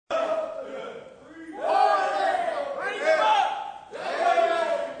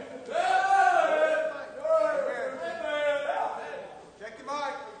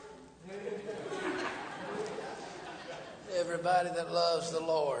that loves the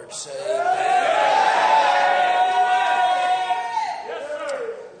Lord say amen.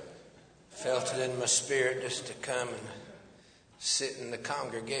 Felt it in my spirit just to come and sit in the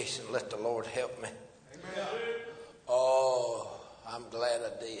congregation and let the Lord help me. Oh, I'm glad I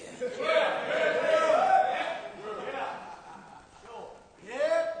did.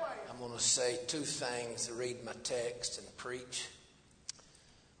 I'm going to say two things to read my text and preach.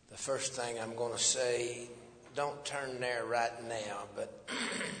 The first thing I'm going to say, don't turn there right now, but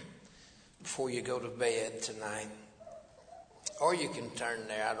before you go to bed tonight, or you can turn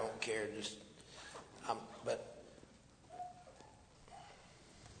there, I don't care, but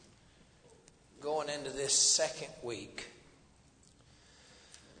going into this second week,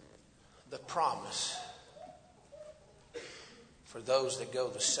 the promise for those that go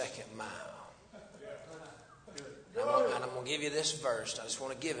the second mile. And I'm going to give you this verse. I just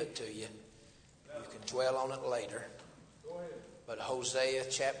want to give it to you. You can dwell on it later. But Hosea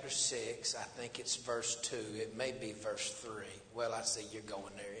chapter 6, I think it's verse 2. It may be verse 3. Well, I see you're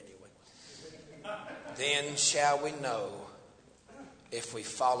going there anyway. Then shall we know, if we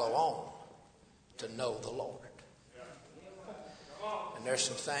follow on, to know the Lord. And there's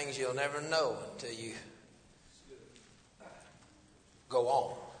some things you'll never know until you go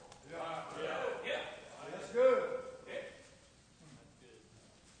on. That's good.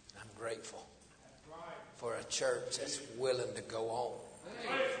 I'm grateful for a church that's willing to go on.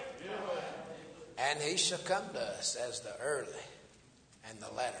 And he shall come to us as the early and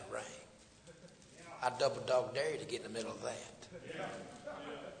the latter rain. I double dog dare you to get in the middle of that.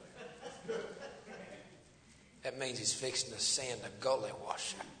 That means he's fixing to send a gully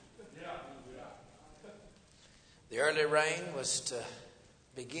washer. The early rain was to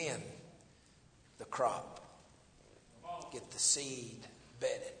begin the crop, get the seed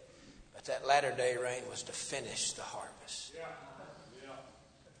bedded. But that latter day rain was to finish the harvest.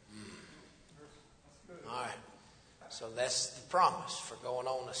 All right. So that's the promise for going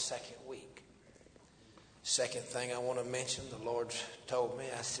on the second week. Second thing I want to mention, the Lord told me,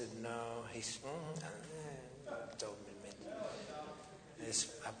 I said, no. He told me to mention.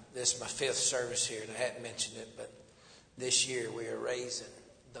 This is my fifth service here, and I hadn't mentioned it, but this year we are raising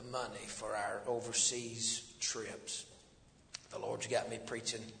the money for our overseas trips. The Lord's got me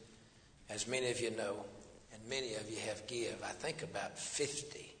preaching, as many of you know, and many of you have give. I think about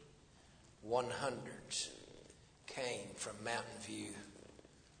 50 100s came from Mountain View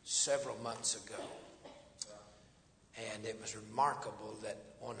several months ago. And it was remarkable that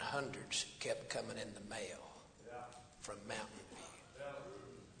 100s kept coming in the mail from Mountain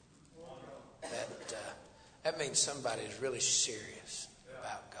View. That means somebody is really serious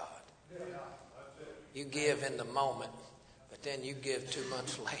about God. You give in the moment, but then you give 2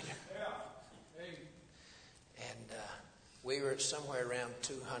 months later. And we were at somewhere around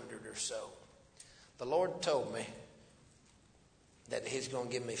 200 or so. The Lord told me that he's going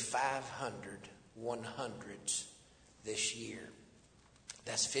to give me 500 100s this year.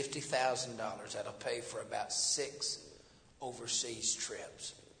 That's $50,000. That'll pay for about 6 overseas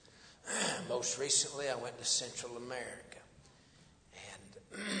trips. Most recently, I went to Central America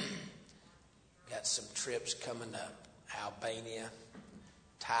and got some trips coming up. Albania,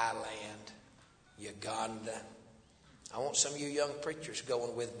 Thailand, Uganda. I want some of you young preachers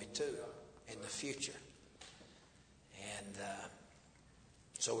going with me too in the future. And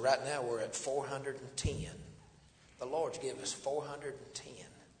so right now we're at 410. The Lord's given us 410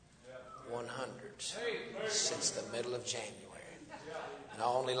 100s since the middle of January. And I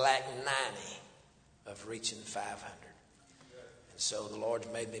only lack 90 of reaching 500. And so the Lord's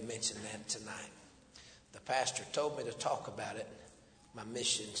made me mention that tonight. The pastor told me to talk about it, my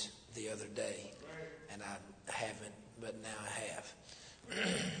missions, the other day. And I haven't, but now I have.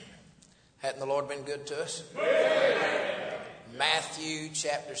 Hadn't the Lord been good to us? Matthew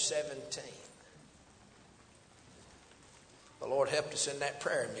chapter 17. The Lord helped us in that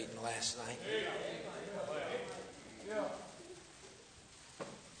prayer meeting last night.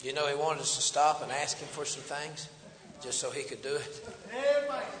 You know, he wanted us to stop and ask him for some things just so he could do it.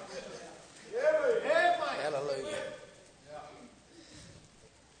 Hallelujah.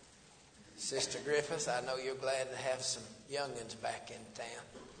 Sister Griffith, I know you're glad to have some young'uns back in town.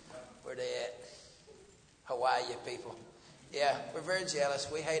 Where they at? Hawaii people. Yeah, we're very jealous.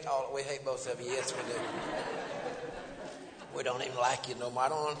 We hate both of you. Yes, we do. We don't even like you no more. I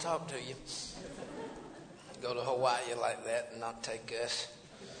don't want to talk to you. Go to Hawaii like that and not take us.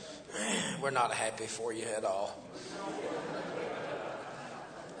 We're not happy for you at all.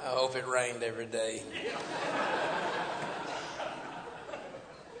 I hope it rained every day.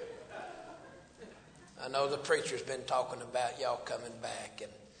 I know the preacher's been talking about y'all coming back,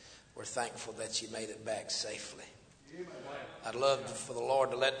 and we're thankful that you made it back safely. I'd love for the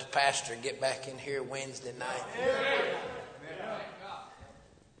Lord to let the pastor get back in here Wednesday night.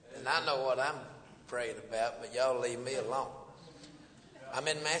 And I know what I'm praying about, but y'all leave me alone. I'm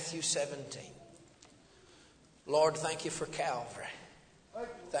in Matthew 17. Lord, thank you for Calvary.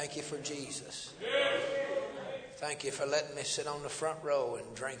 Thank you for Jesus. Thank you for letting me sit on the front row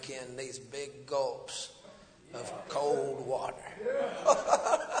and drink in these big gulps of cold water.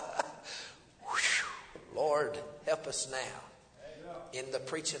 Lord, help us now in the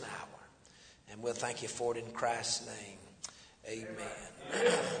preaching hour. And we'll thank you for it in Christ's name. Amen.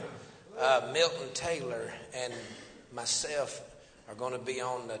 Milton Taylor and myself are going to be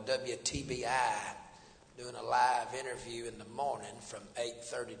on the WTBI doing a live interview in the morning from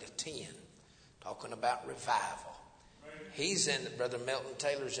 8:30 to 10, talking about revival. Brother Milton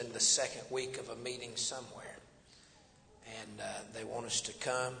Taylor's in the second week of a meeting somewhere. And they want us to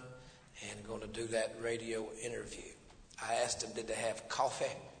come and going to do that radio interview. I asked them, did they have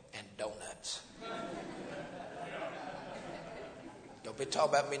coffee and donuts? Don't be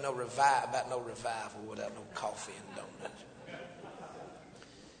talking about no revival without no coffee and donuts.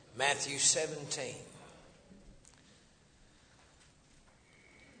 Matthew 17.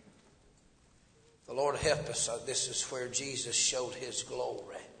 The Lord help us. This is where Jesus showed his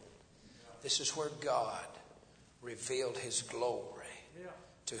glory. This is where God revealed his glory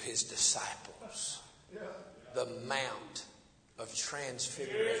to his disciples. The Mount of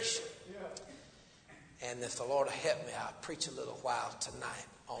Transfiguration. And if the Lord help me, I'll preach a little while tonight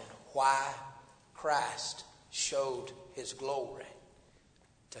on why Christ showed his glory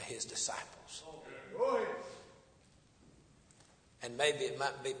to his disciples. And maybe it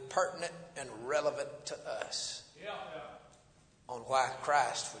might be pertinent and relevant to us on why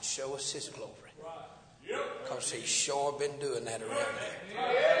Christ would show us his glory. Because he's sure been doing that around here.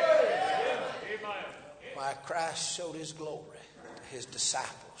 Why Christ showed his glory to his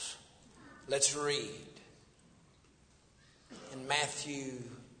disciples. Let's read in Matthew,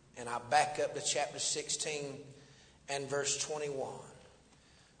 and I'll back up to chapter 16 and verse 21.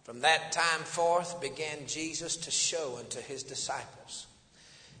 From that time forth began Jesus to show unto his disciples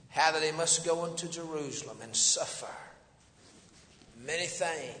how that he must go into Jerusalem and suffer many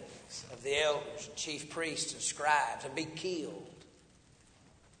things of the elders and chief priests and scribes, and be killed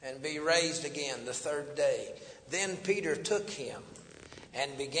and be raised again the third day. Then Peter took him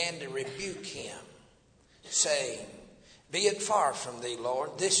and began to rebuke him, saying, Be it far from thee,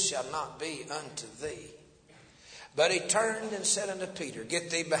 Lord, this shall not be unto thee. But he turned and said unto Peter, Get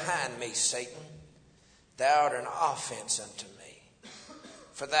thee behind me, Satan. Thou art an offense unto me.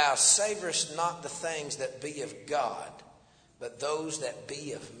 For thou savorest not the things that be of God, but those that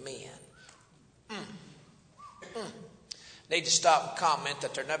be of men. Need to stop and comment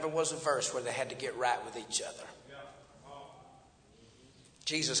that there never was a verse where they had to get right with each other.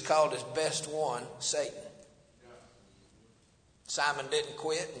 Jesus called his best one Satan. Simon didn't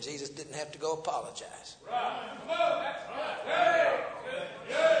quit, and Jesus didn't have to go apologize.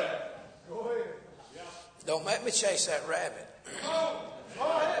 Don't make me chase that rabbit.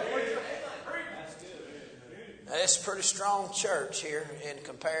 Now, it's a pretty strong church here in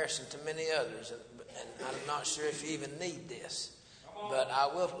comparison to many others, and I'm not sure if you even need this, but I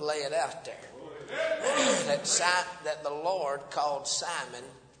will lay it out there. That the Lord called Simon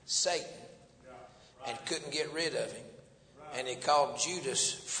Satan and couldn't get rid of him. And he called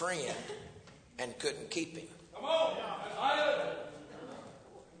Judas friend and couldn't keep him.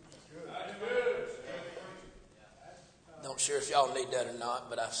 Not sure if y'all need that or not,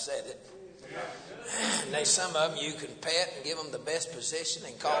 but I've said it. And there's some of them you can pet and give them the best position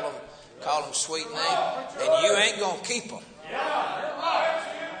and call them sweet name, and you ain't going to keep them.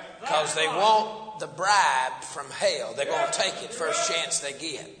 Because they want the bribe from hell. They're going to take it first chance they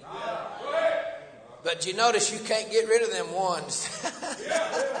get. But you notice you can't get rid of them ones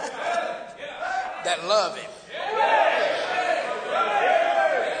that love him.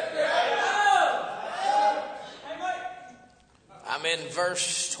 I'm in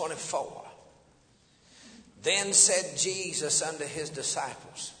verse 24. Then said Jesus unto his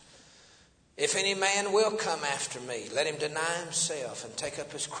disciples, If any man will come after me, let him deny himself and take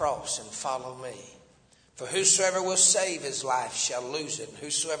up his cross and follow me. For whosoever will save his life shall lose it, and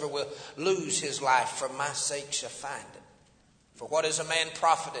whosoever will lose his life for my sake shall find it. For what is a man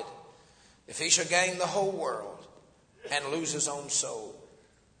profited if he shall gain the whole world and lose his own soul?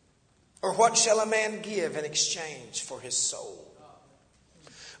 Or what shall a man give in exchange for his soul?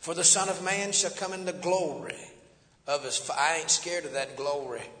 For the Son of Man shall come in the glory of his... I ain't scared of that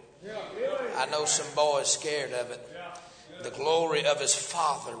glory I know some boys scared of it. The glory of his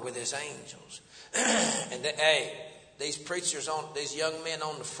Father with his angels. And these preachers these young men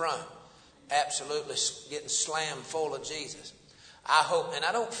on the front, absolutely getting slammed full of Jesus. I hope, and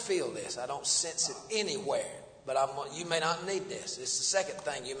I don't feel this, I don't sense it anywhere, but you may not need this. It's the second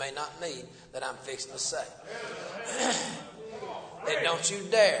thing you may not need that I'm fixing to say. And don't you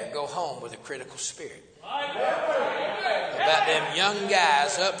dare go home with a critical spirit about them young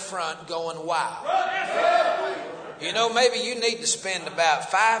guys up front going wild. You know, maybe you need to spend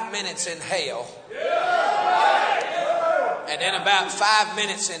about 5 minutes in hell and then about 5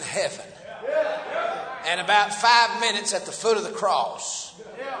 minutes in heaven and about 5 minutes at the foot of the cross.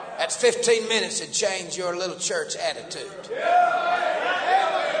 That's 15 minutes to change your little church attitude.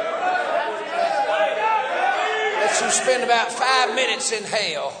 Let you spend about 5 minutes in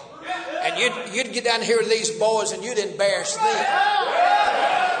hell, and you'd get down here with these boys and you'd embarrass them.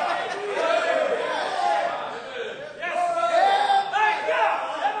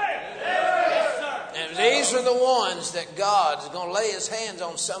 And these are the ones that God's going to lay his hands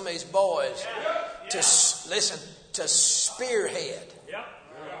on some of these boys to spearhead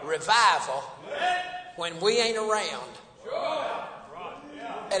revival when we ain't around.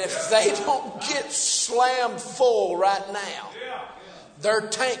 And if they don't get slammed full right now, their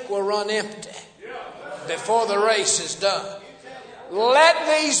tank will run empty before the race is done.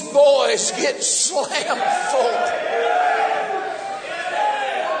 Let these boys get slammed full.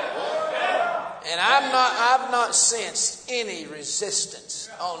 And I've not sensed any resistance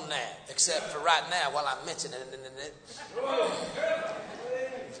on that, except for right now while I'm mentioning it.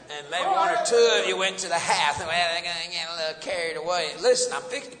 And maybe one or two of you went to the house and they're going to get a little carried away. Listen, I'm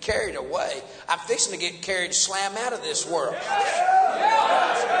fixing to get carried away. I'm fixing to get carried slam out of this world.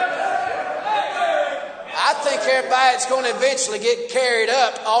 I think everybody that's going to eventually get carried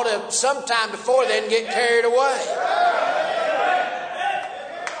up ought to sometime before then get carried away.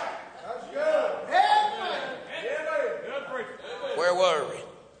 Where were we?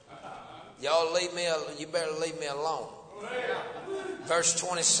 Y'all you better leave me alone. Verse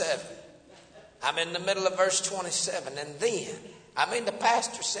 27. I'm in the middle of verse 27. And then, the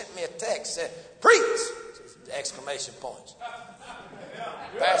pastor sent me a text, said, preach! Exclamation points.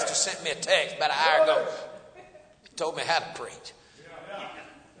 The pastor sent me a text about an hour ago. He told me how to preach.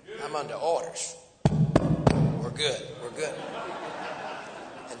 I'm under orders. We're good.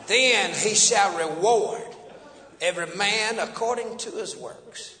 And then he shall reward every man according to his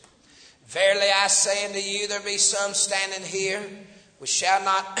works. Verily I say unto you, there be some standing here which shall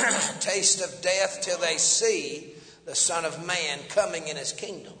not taste of death till they see the Son of Man coming in his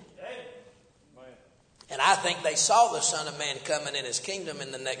kingdom. And I think they saw the Son of Man coming in his kingdom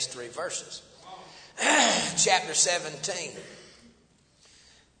in the next 3 verses. Chapter 17.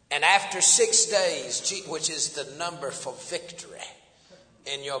 And after 6 days, which is the number for victory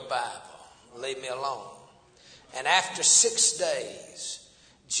in your Bible. Leave me alone. And after 6 days,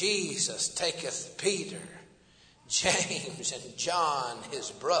 Jesus taketh Peter, James, and John,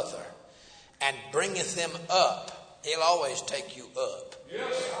 his brother, and bringeth them up. He'll always take you up.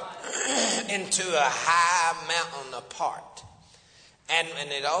 Into a high mountain apart. And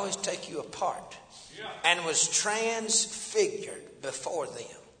it always take you apart. And was transfigured before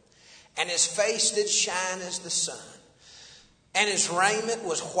them. And his face did shine as the sun. And his raiment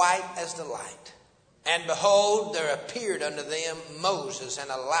was white as the light. And behold, there appeared unto them Moses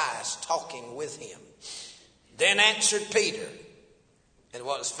and Elias talking with him. Then answered Peter. And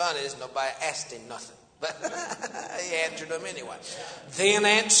what's funny is nobody asked him nothing. But he answered them anyway. Then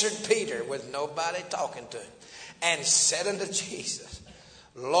answered Peter with nobody talking to him. And said unto Jesus,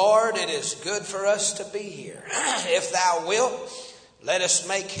 Lord, it is good for us to be here. If thou wilt, let us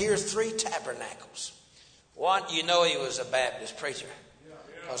make here 3 tabernacles. One, you know he was a Baptist preacher.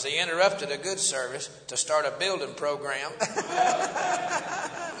 Because he interrupted a good service to start a building program.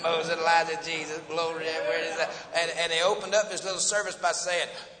 Moses, Elijah, Jesus, glory, and he opened up his little service by saying,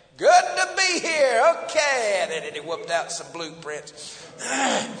 good to be here, okay. And then he whipped out some blueprints.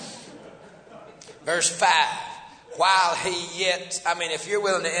 Verse 5. While he yet, if you're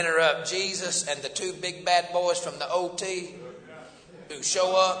willing to interrupt Jesus and the 2 big bad boys from the OT who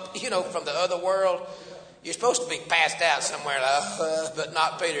show up, from the other world, you're supposed to be passed out somewhere, but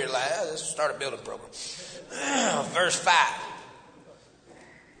not Peter. Let's start a building program. Verse 5.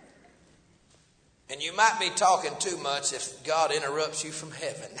 And you might be talking too much if God interrupts you from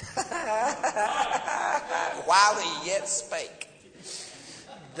heaven. While he yet spake.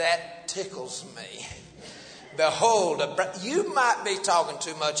 That tickles me. Behold, you might be talking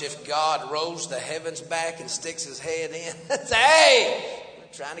too much if God rolls the heavens back and sticks his head in. Say, hey,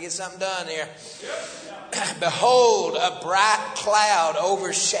 Trying to get something done here. Behold, a bright cloud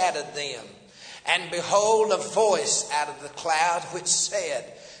overshadowed them. And behold, a voice out of the cloud which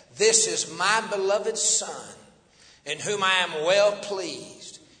said, This is my beloved Son, in whom I am well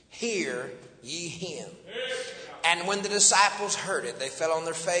pleased. Hear ye him. And when the disciples heard it, they fell on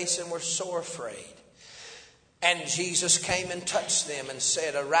their face and were sore afraid. And Jesus came and touched them and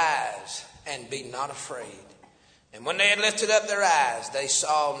said, Arise and be not afraid. And when they had lifted up their eyes, they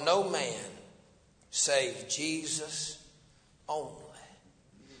saw no man save Jesus only.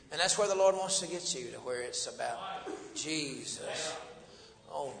 And that's where the Lord wants to get you, to where it's about Jesus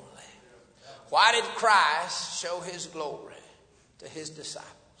only. Why did Christ show his glory to his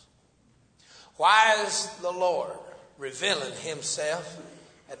disciples? Why is the Lord revealing himself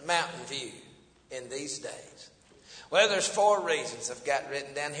at Mountain View in these days? Well, there's 4 reasons I've got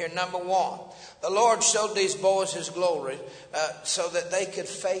written down here. Number 1, the Lord showed these boys his glory so that they could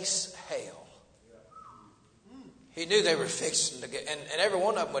face hell. He knew they were fixing to get, and every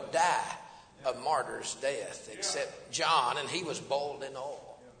one of them would die a martyr's death except John, and he was boiled in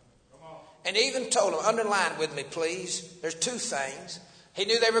oil. And he even told them, underline with me please, there's 2 things. He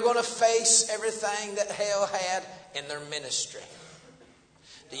knew they were going to face everything that hell had in their ministry.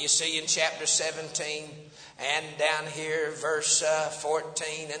 Do you see in chapter 17 and down here verse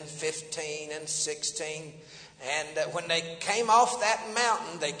 14 and 15 and 16? And when they came off that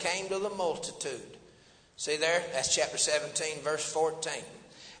mountain, they came to the multitude. See there? That's chapter 17, verse 14.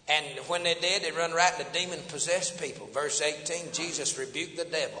 And when they did, they run right into demon-possessed people. Verse 18, Jesus rebuked the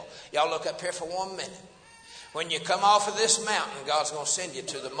devil. Y'all look up here for 1 minute. When you come off of this mountain, God's going to send you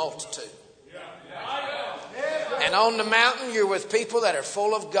to the multitude. And on the mountain, you're with people that are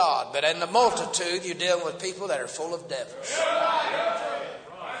full of God. But in the multitude, you're dealing with people that are full of devils.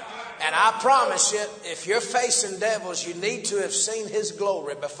 And I promise you, if you're facing devils, you need to have seen his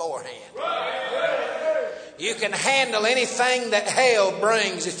glory beforehand. You can handle anything that hell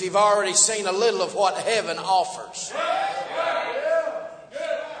brings if you've already seen a little of what heaven offers.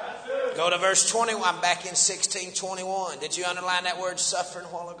 Go to verse 21. I'm back in 16:21. Did you underline that word suffering a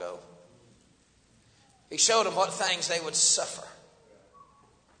while ago? He showed them what things they would suffer.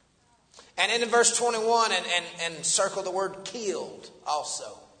 And in verse 21, and circle the word killed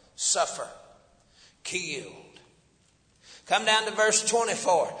also. Suffer. Killed. Come down to verse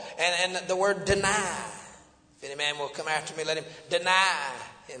 24. And the word deny. If any man will come after me, let him deny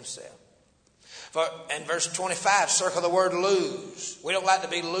himself. And verse 25, circle the word lose. We don't like to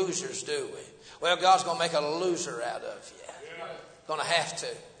be losers, do we? Well, God's going to make a loser out of you. Going to have to.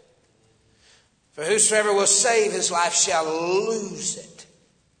 For whosoever will save his life shall lose it.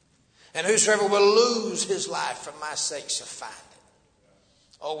 And whosoever will lose his life for my sake shall find it.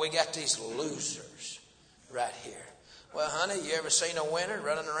 Oh, we got these losers right here. Well, honey, you ever seen a winner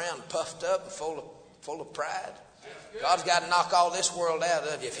running around puffed up and full of pride? God's got to knock all this world out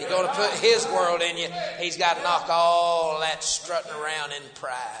of you. If he's going to put his world in you, he's got to knock all that strutting around in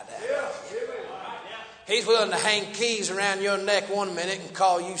pride out of you. He's willing to hang keys around your neck 1 minute and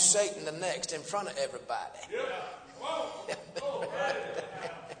call you Satan the next in front of everybody.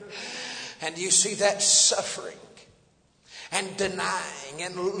 And you see that suffering and denying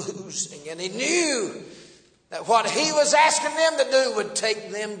and losing. And he knew that what he was asking them to do would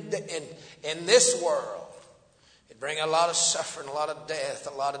take them in this world. It'd bring a lot of suffering, a lot of death,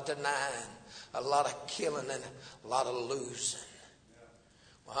 a lot of denying, a lot of killing, and a lot of losing.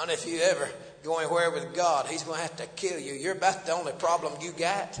 Well, honey, if you ever go anywhere with God, he's going to have to kill you. You're about the only problem you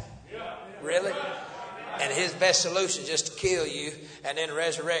got. Really? And his best solution is just to kill you and then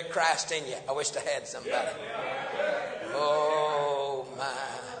resurrect Christ in you. I wish I had somebody. Oh,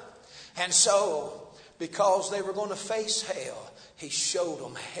 my. And so, because they were going to face hell, he showed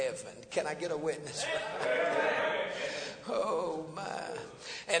them heaven. Can I get a witness? Oh, my.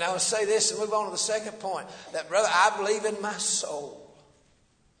 And I'll say this and move on to the second point. That, brother, I believe in my soul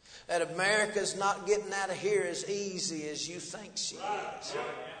that America's not getting out of here as easy as you think she is.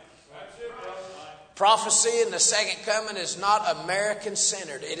 Prophecy in the second coming is not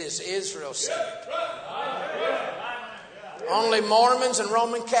American-centered. It is Israel-centered. Only Mormons and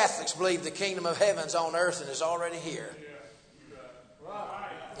Roman Catholics believe the kingdom of heaven's on earth and is already here.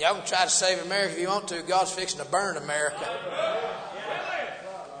 Y'all can try to save America if you want to. God's fixing to burn America.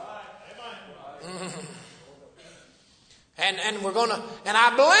 And we're gonna, and I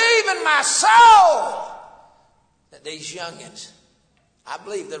believe in my soul that these youngins, I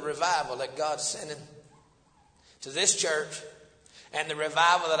believe the revival that God's sending to this church and the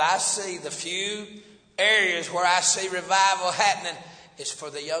revival that I see, the few areas where I see revival happening is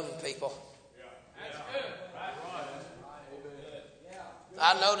for the young people.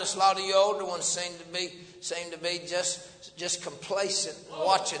 I notice a lot of you older ones seem to be just complacent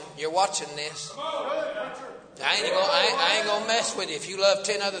watching. You're watching this. I ain't gonna mess with you. If you love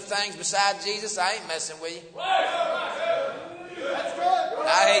 10 other things besides Jesus, I ain't messing with you.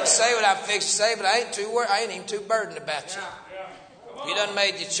 I hate to say what I'm fixing to say, but I ain't even too burdened about you. You done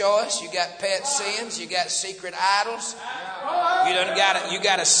made your choice. You got pet sins. You got secret idols. You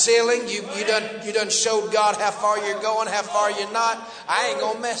got a ceiling. You done showed God how far you're going, how far you're not. I ain't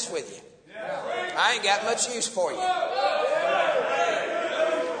gonna mess with you. I ain't got much use for you.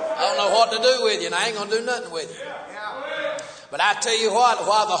 I don't know what to do with you, and I ain't gonna do nothing with you. But I tell you what,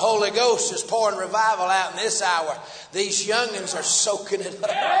 while the Holy Ghost is pouring revival out in this hour, these youngins are soaking it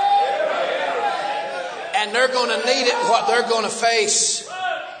up. And they're going to need it, what they're going to face.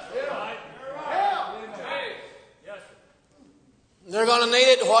 They're going to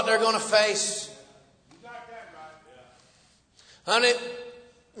need it, what they're going to face. Honey,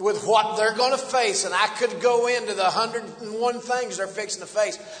 with what they're going to face, and I could go into the 101 things they're fixing to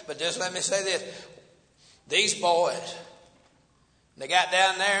face, but just let me say this. These boys, they got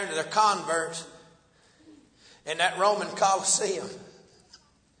down there into their converts in that Roman Colosseum.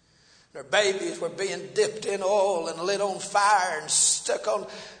 Their babies were being dipped in oil and lit on fire and stuck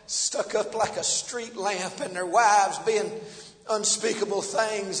up like a street lamp, and their wives being unspeakable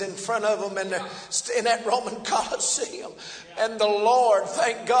things in front of them, and they're in that Roman Colosseum. And the Lord,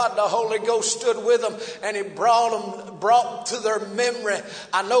 thank God, the Holy Ghost stood with them, and He brought to their memory,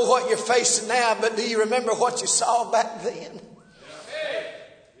 I know what you're facing now, but do you remember what you saw back then?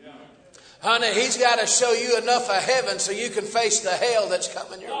 Honey, He's got to show you enough of heaven so you can face the hell that's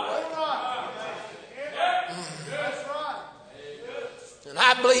coming your way. And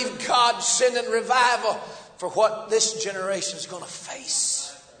I believe God's sending revival for what this generation is going to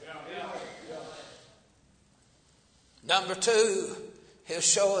face. Number 2, He'll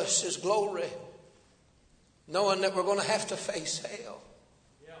show us His glory, knowing that we're going to have to face hell.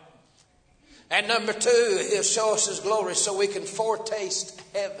 And number 2, He'll show us His glory so we can foretaste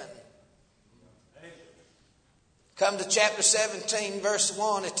heaven. Come to chapter 17, verse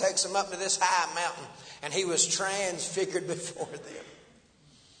 1. It takes them up to this high mountain, and He was transfigured before them.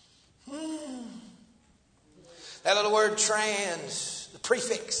 That little word trans, the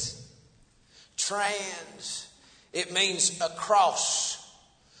prefix, trans, it means across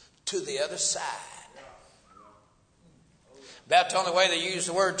to the other side. About the only way they use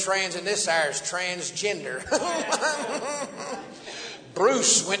the word trans in this hour is transgender.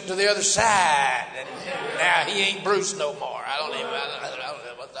 Bruce went to the other side, and now he ain't Bruce no more. I don't know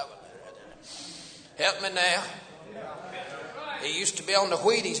what that was. Help me now. He used to be on the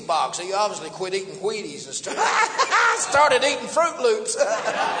Wheaties box. He obviously quit eating Wheaties and started eating Fruit Loops. You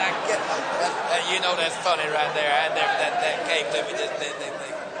know that's funny right there. That came to me just then.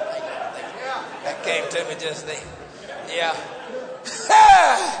 That came to me just then. Yeah.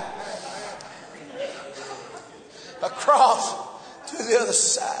 Across to the other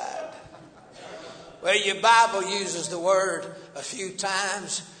side. Well, your Bible uses the word a few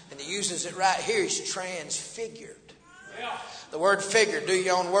times, and it uses it right here. He's transfigured. The word figure, do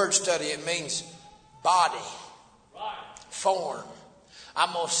your own word study. It means body, form.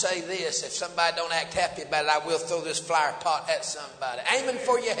 I'm going to say this. If somebody don't act happy about it, I will throw this flower pot at somebody. Aiming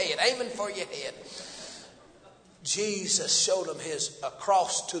for your head. Aiming for your head. Jesus showed them His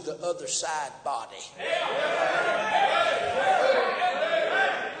across to the other side body.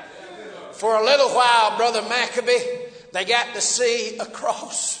 For a little while, Brother Maccabee, they got to see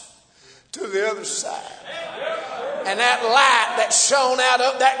across to the other side. And that light that shone out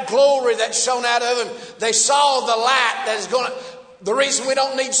of, that glory that shone out of them, they saw the light that is going to, the reason we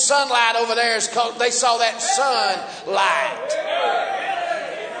don't need sunlight over there is because they saw that sunlight.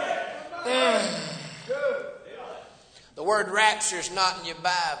 The word rapture is not in your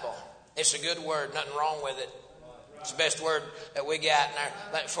Bible. It's a good word, nothing wrong with it. It's the best word that we got in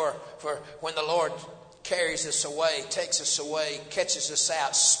there for when the Lord carries us away, takes us away, catches us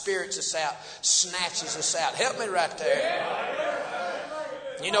out, spirits us out, snatches us out. Help me right there.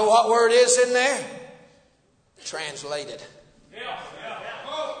 You know what word is in there? Translated.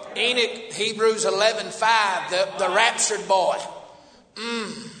 Enoch, Hebrews 11:5, the raptured boy.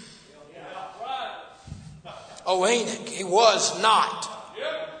 Oh, Enoch, he was not,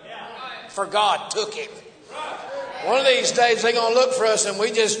 for God took him. One of these days they're going to look for us and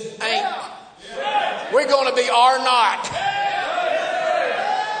we just ain't. We're going to be are not.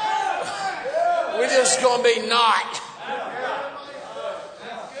 We're just going to be not.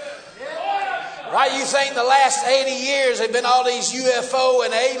 Why do you think the last 80 years there have been all these UFO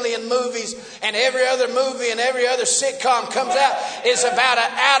and alien movies, and every other movie and every other sitcom comes out is about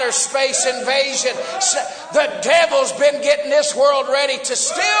an outer space invasion? The devil's been getting this world ready to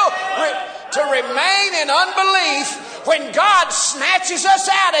to remain in unbelief. When God snatches us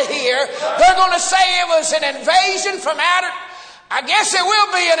out of here, they're going to say it was an invasion from outer. I guess it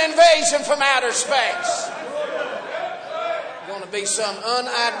will be an invasion from outer space. Going to be some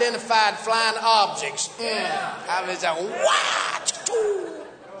unidentified flying objects. How is that? What?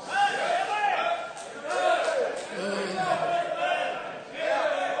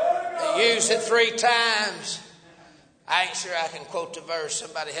 They used it 3 times. I ain't sure I can quote the verse.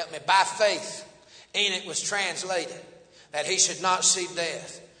 Somebody help me. By faith, Enoch was translated that he should not see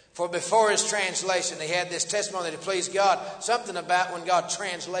death. For before his translation, he had this testimony that he pleased God. Something about when God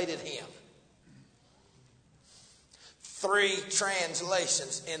translated him. 3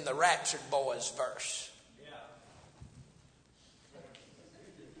 translations in the raptured boy's verse.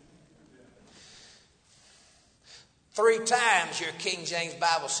 3 times your King James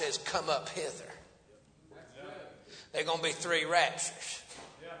Bible says, come up hither. There are going to be 3 raptures.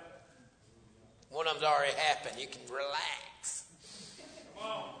 One of them's already happened. You can relax.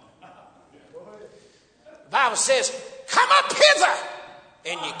 The Bible says, come up hither.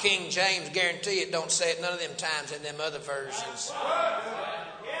 In your King James, guarantee it don't say it none of them times in them other versions.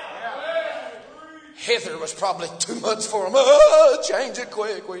 Hither was probably too much for them. Oh, change it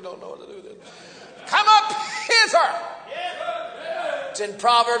quick. We don't know what to do then. Come up hither. It's in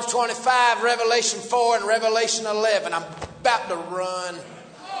Proverbs 25, Revelation 4, and Revelation 11. I'm about to run.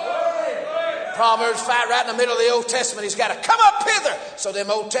 Proverbs 5, right in the middle of the Old Testament. He's got to come up hither. So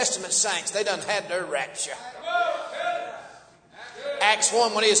them Old Testament saints, they done had their rapture. Acts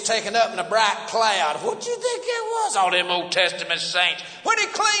 1, when he was taken up in a bright cloud. What do you think it was? All them Old Testament saints. When he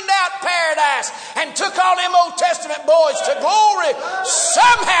cleaned out paradise and took all them Old Testament boys to glory,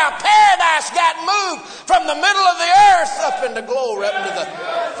 somehow paradise got moved from the middle of the earth up into glory, up into the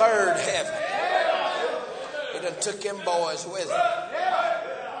 3rd heaven. He done took them boys with him.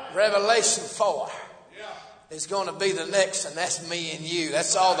 Revelation 4 is going to be the next, and that's me and you.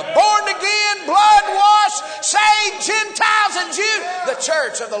 That's all the born again, blood washed, saved Gentiles and Jews, the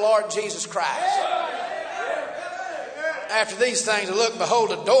church of the Lord Jesus Christ. After these things, I looked,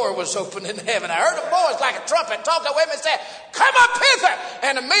 behold, a door was opened in heaven. I heard a voice like a trumpet talking with me and said, come up hither.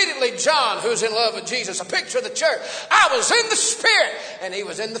 And immediately John, who's in love with Jesus, a picture of the church, I was in the Spirit, and he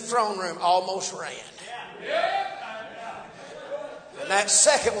was in the throne room, almost ran. And that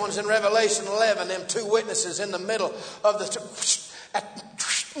second one's in Revelation 11. Them 2 witnesses in the middle of the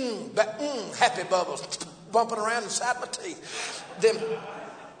happy bubbles bumping around inside my teeth. Them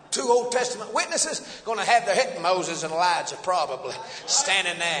 2 Old Testament witnesses going to have their head. Moses and Elijah probably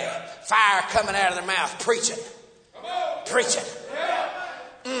standing there, fire coming out of their mouth, preaching.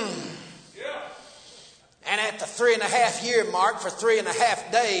 And at the 3.5 year mark, for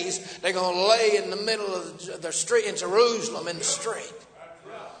 3.5 days, they're going to lay in the middle of the street in Jerusalem in the street.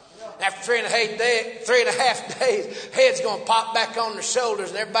 After 3.5 days, heads going to pop back on their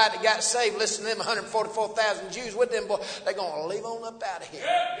shoulders, and everybody that got saved, listen to them 144,000 Jews with them, boy, they're going to leave on up out of here.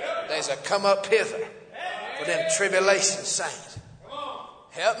 There's a come up hither for them tribulation saints.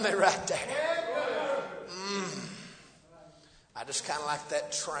 Help me right there. I just kind of like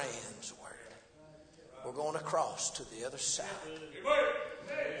that trans word. We're going across to the other side.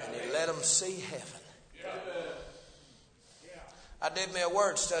 And he let them see heaven. I did me a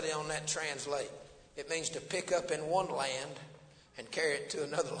word study on that translate. It means to pick up in one land and carry it to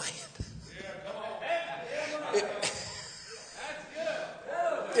another land.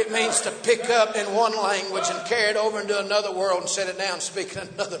 It means to pick up in one language and carry it over into another world and set it down and speak in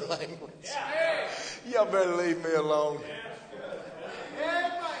another language. Y'all better leave me alone.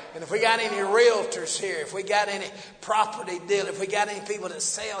 And if we got any realtors here, if we got any property deal, if we got any people that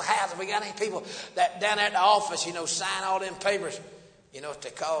sell houses, if we got any people that down at the office, sign all them papers, you know what they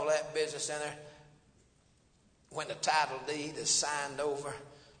call that business down there? When the title deed is signed over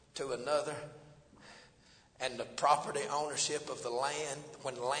to another, and the property ownership of the land,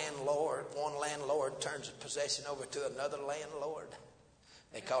 when one landlord turns a possession over to another landlord,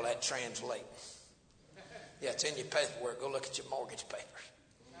 they call that translate. Yeah, it's in your paperwork. Go look at your mortgage papers.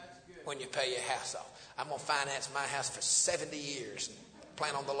 When you pay your house off. I'm going to finance my house for 70 years and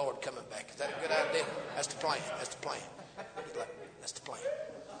plan on the Lord coming back. Is that a good idea? That's the plan. That's the plan. That's the plan.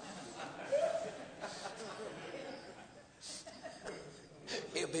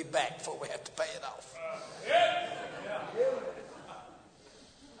 He'll be back before we have to pay it off.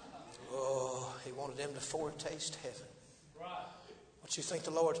 Oh, he wanted them to foretaste heaven. What you think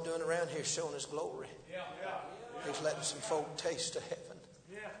the Lord's doing around here, showing His glory? He's letting some folk taste of heaven.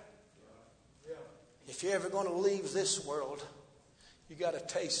 If you're ever going to leave this world, you got to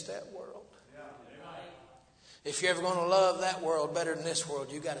taste that world. If you're ever going to love that world better than this world,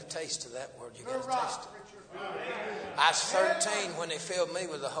 you got to taste of that world. You got to taste it. I was 13 when they filled me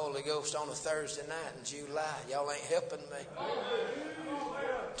with the Holy Ghost on a Thursday night in July. Y'all ain't helping me.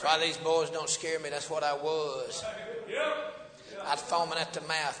 That's why these boys don't scare me. That's what I was. I'd foaming at the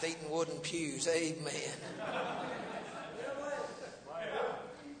mouth, eating wooden pews. Amen.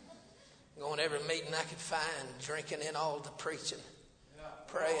 Going to every meeting I could find, drinking in all the preaching,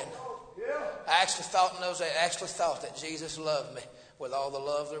 praying. I actually thought in those days, that Jesus loved me with all the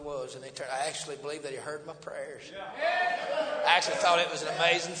love there was. And I actually believed that He heard my prayers. I actually thought it was an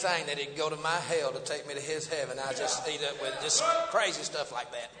amazing thing that He'd go to my hell to take me to His heaven. I just eat up with just crazy stuff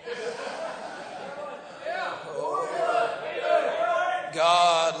like that. Oh,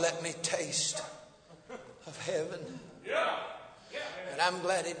 God, let me taste of heaven. And I'm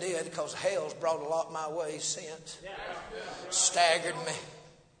glad He did, because hell's brought a lot my way since. Staggered me.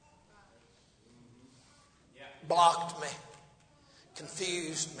 Blocked me.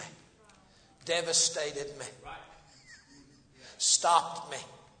 Confused me. Devastated me. Stopped me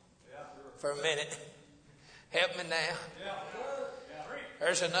for a minute. Help me now.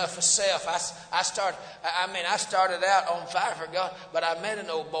 There's enough of self. I started out on fire for God, but I met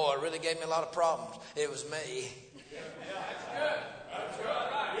an old boy who really gave me a lot of problems. It was me.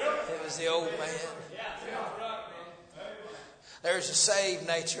 It was the old man. There's a saved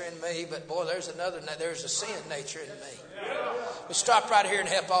nature in me, but boy, there's a sin nature in me. We stop right here and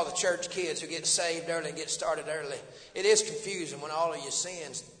help all the church kids who get saved early and get started early. It is confusing when all of your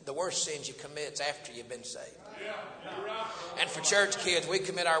sins, the worst sins you commit, is after you've been saved. And for church kids, we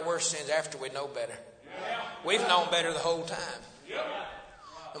commit our worst sins after we know better. We've known better the whole time.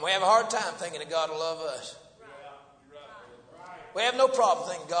 And we have a hard time thinking that God will love us. We have no problem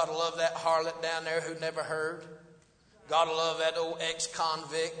thinking God will love that harlot down there who never heard. God will love that old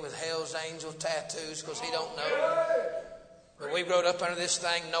ex-convict with Hell's Angel tattoos because he don't know. But we growed up under this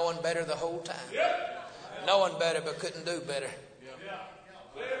thing knowing better the whole time. Knowing better but couldn't do better.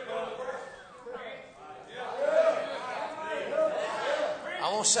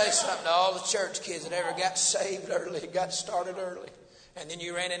 I want to say something to all the church kids that ever got saved early, got started early. And then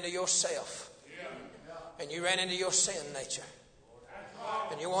you ran into yourself. And you ran into your sin nature.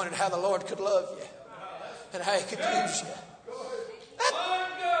 And you wondered how the Lord could love you. And how He could use you. That's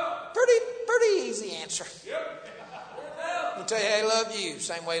pretty easy answer. I'll tell you how He loved you.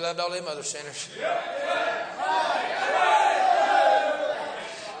 Same way He loved all them other sinners.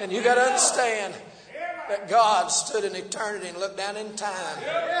 And you got to understand that God stood in eternity and looked down in time.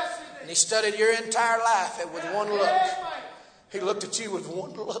 And He studied your entire life with one look. He looked at you with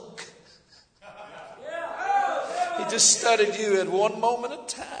one look. He just studied you at one moment of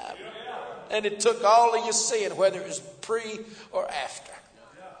time. And it took all of your sin, whether it was pre or after.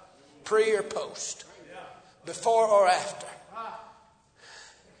 Pre or post. Before or after.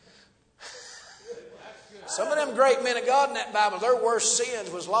 Some of them great men of God in that Bible, their worst sins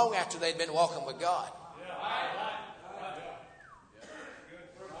was long after they'd been walking with God.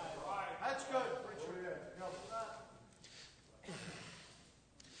 That's good.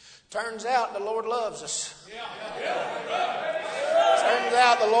 Turns out the Lord loves us. Turns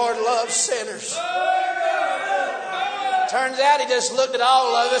out the Lord loves sinners. Turns out He just looked at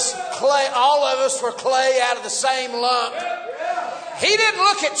all of us. All of us were clay out of the same lump. He didn't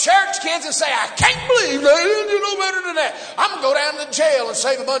look at church kids and say, I can't believe they didn't do no better than that. I'm going to go down to jail and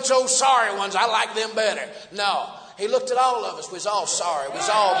save a bunch of old sorry ones. I like them better. No. He looked at all of us. We was all sorry. We was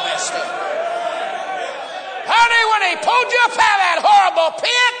all messed up. Honey, when He pulled you up out of that horrible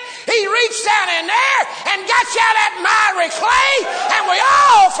pit, He reached down in there and got you out of that miry clay, and we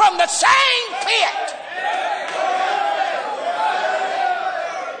all from the same pit.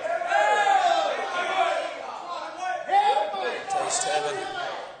 Taste heaven.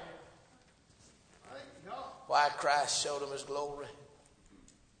 Why Christ showed them His glory.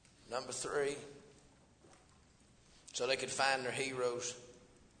 Number 3, so they could find their heroes.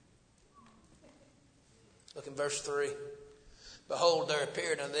 Look in verse 3. Behold, there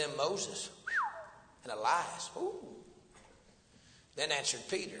appeared unto them Moses and Elias. Ooh. Then answered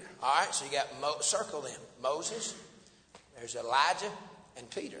Peter. All right, so you got, circle them. Moses, there's Elijah, and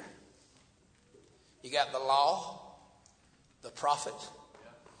Peter. You got the law, the prophets,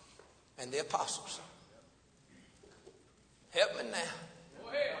 and the apostles. Help me now.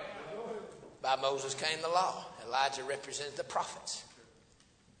 By Moses came the law. Elijah represented the prophets.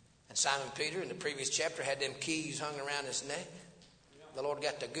 And Simon Peter in the previous chapter had them keys hung around his neck. The Lord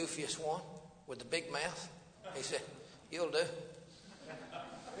got the goofiest one with the big mouth. He said, you'll do.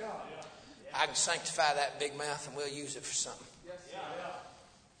 I can sanctify that big mouth and we'll use it for something.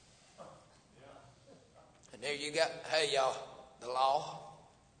 And there you got, hey y'all, the law,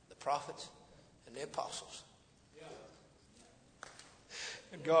 the prophets, and the apostles.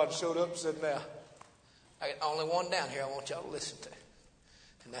 And God showed up and said, now, I got only one down here I want y'all to listen to.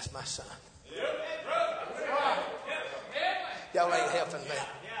 And that's my son. Y'all ain't helping me.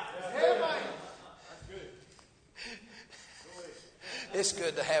 It's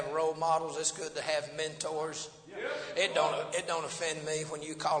good to have role models. It's good to have mentors. It don't offend me when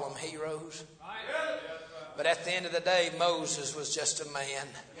you call them heroes. But at the end of the day, Moses was just a man.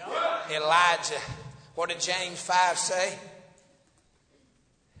 Elijah, what did James 5 say?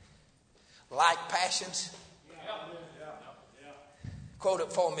 Like passions. Quote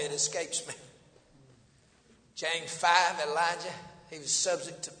it for me, it escapes me. James 5, Elijah, he was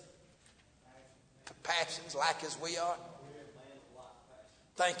subject to passions like as we are.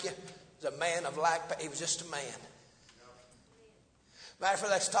 Thank you. He was a man of like, he was just a man. Matter of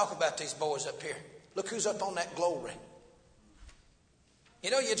fact, let's talk about these boys up here. Look who's up on that glory.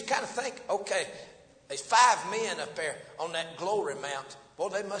 You know, you'd kind of think, okay, there's 5 men up there on that glory mount. Well,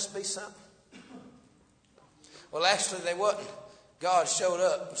 they must be something. Well, actually, they wasn't. God showed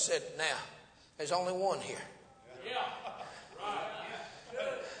up and said, now, there's only one here.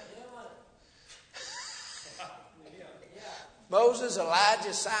 Moses,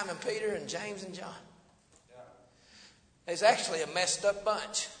 Elijah, Simon, Peter, and James and John. There's actually a messed up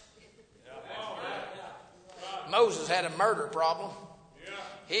bunch. Moses had a murder problem.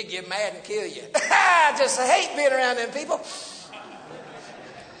 He'd get mad and kill you. I just hate being around them people.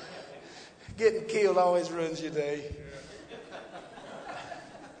 Getting killed always ruins your day.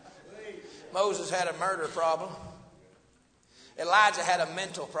 Moses had a murder problem. Elijah had a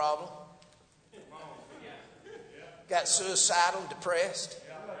mental problem. Got suicidal, depressed.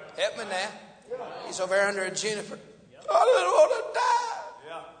 Help me now. He's over there under a juniper. I don't want to die.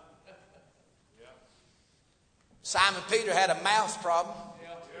 Simon Peter had a mouth problem.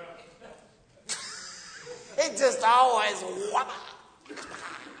 He just always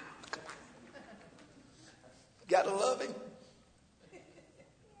got to love him.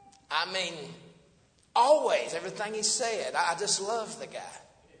 I mean, always, everything he said. I just love the guy.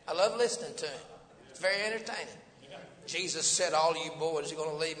 I love listening to him. It's very entertaining. Jesus said, all you boys are going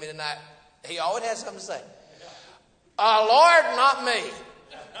to leave me tonight. He always has something to say. Lord, not me.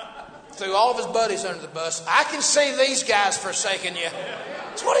 Threw all of his buddies under the bus. I can see these guys forsaking you.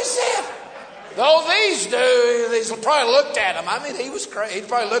 That's what he said. Though these probably looked at him. I mean, he was crazy. He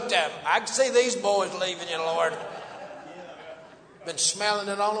probably looked at him. I can see these boys leaving you, Lord. Been smelling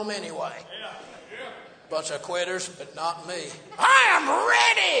it on them anyway. Bunch of quitters, but not me. I am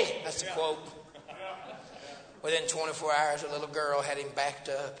ready. That's the quote. Within 24 hours, a little girl had him backed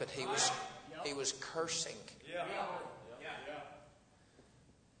up, and he was cursing.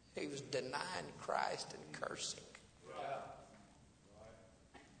 He was denying Christ and cursing.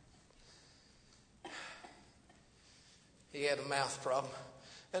 He had a mouth problem.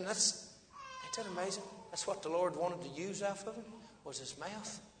 And ain't that amazing? That's what the Lord wanted to use off of him, was his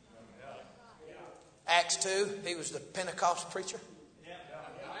mouth. Acts 2, he was the Pentecost preacher.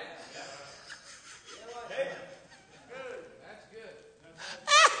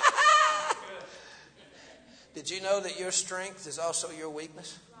 Did you know that your strength is also your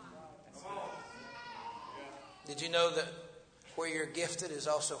weakness? Did you know that where you're gifted is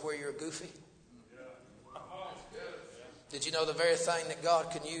also where you're goofy? Did you know the very thing that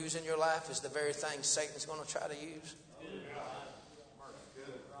God can use in your life is the very thing Satan's going to try to use?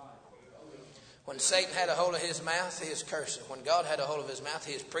 When Satan had a hold of his mouth, he is cursing. When God had a hold of his mouth,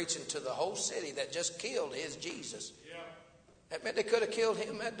 he is preaching to the whole city that just killed his Jesus. That meant they could have killed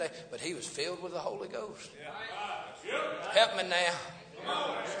him that day, but he was filled with the Holy Ghost. Help me now.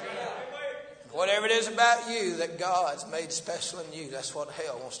 Whatever it is about you that God's made special in you, that's what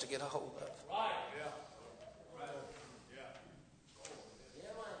hell wants to get a hold of.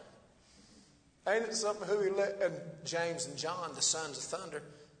 Ain't it something who he let? And James and John, the sons of thunder,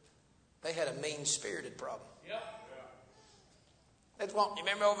 they had a mean-spirited problem. You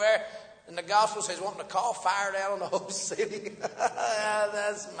remember over there in the Gospels, he's wanting to call fire down on the whole city.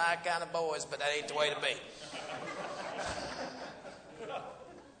 That's my kind of boys, but that ain't the way to be.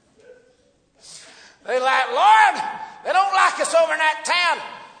 They like, Lord, they don't like us over in that town.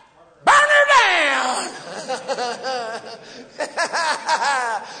 Burn her down.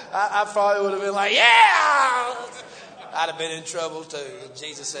 I probably would have been like, yeah. I'd have been in trouble too.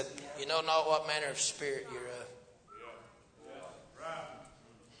 Jesus said, you know not what manner of spirit you're of.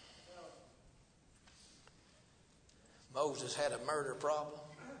 Moses had a murder problem.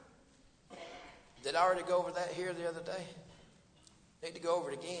 Did I already go over that here the other day? Need to go over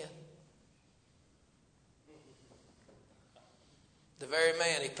it again. The very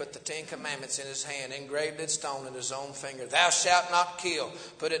man, he put the 10 Commandments in his hand, engraved in stone in his own finger. Thou shalt not kill.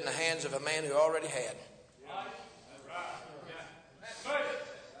 Put it in the hands of a man who already had.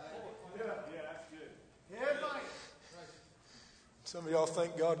 Some of y'all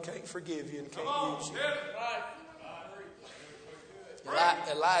think God can't forgive you and can't use you.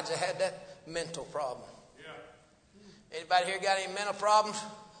 Elijah had that mental problem. Anybody here got any mental problems?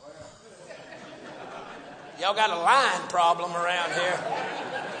 Y'all got a lying problem around here.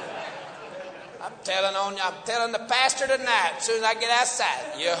 I'm telling the pastor tonight, as soon as I get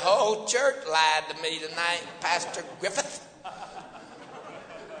outside, your whole church lied to me tonight, Pastor Griffith.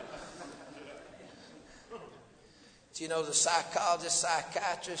 Do you know the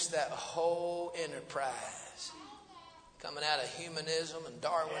psychiatrists, that whole enterprise coming out of humanism and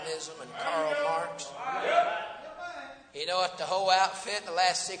Darwinism and Karl Marx? You know what, the whole outfit the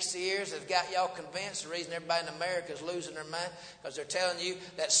last 60 years has got y'all convinced the reason everybody in America is losing their mind? Because they're telling you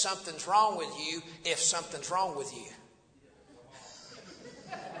that something's wrong with you if something's wrong with you.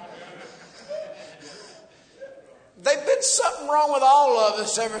 There's been something wrong with all of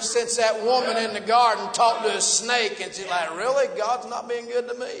us ever since that woman in the garden talked to a snake and she's like, really? God's not being good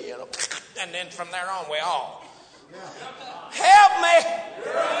to me? You know? And then from there on, we all, help me!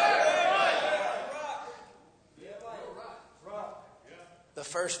 The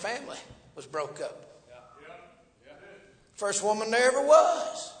first family was broke up. First woman there ever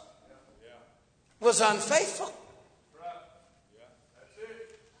was unfaithful.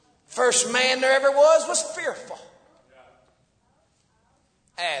 First man there ever was fearful.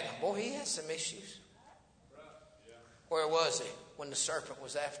 Adam, boy, he had some issues. Where was he when the serpent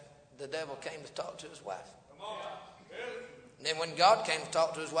was after? The devil came to talk to his wife. And then when God came to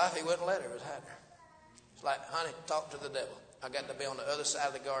talk to his wife, he wouldn't let her. He was hiding her. It's like, honey, talk to the devil. I got to be on the other side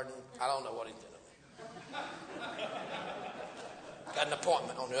of the garden. I don't know what he's doing. Got an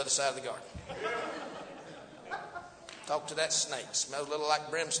appointment on the other side of the garden. Talk to that snake. Smells a little like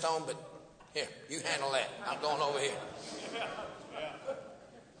brimstone, but here, you handle that. I'm going over here.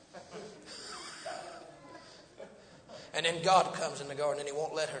 And then God comes in the garden and he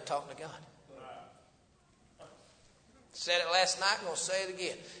won't let her talk to God. Said it last night, I'm going to say it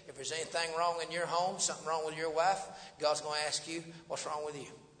again. If there's anything wrong in your home, something wrong with your wife, God's going to ask you, what's wrong with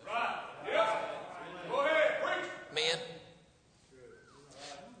you? Right. Yeah. Go ahead, preach. Men.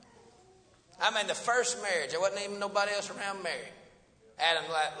 I'm in the first marriage. There wasn't even nobody else around married. Adam's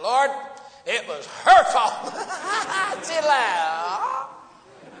like, Lord, it was her fault. She's like,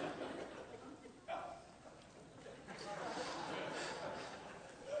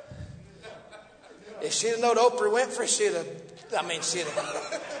 if she'd have known Oprah Winfrey, she'd have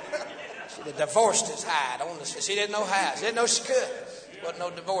divorced his hide. She didn't know how. She didn't know she could. Wasn't no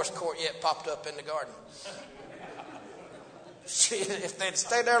divorce court yet popped up in the garden. If they'd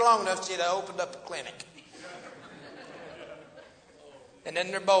stayed there long enough, she'd have opened up a clinic. And then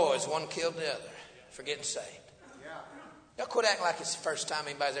their boys, one killed the other for getting saved. Y'all quit acting like it's the first time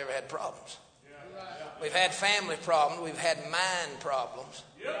anybody's ever had problems. We've had family problems. We've had mind problems.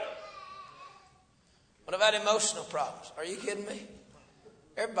 What about emotional problems? Are you kidding me?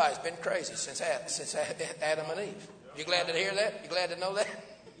 Everybody's been crazy since Adam and Eve. You glad to hear that? You glad to know that?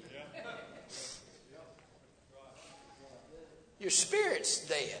 Your spirit's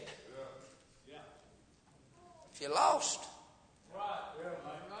dead. If you're lost,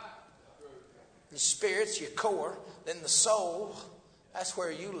 your spirit's your core. Then the soul, that's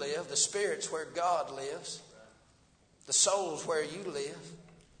where you live. The spirit's where God lives. The soul's where you live.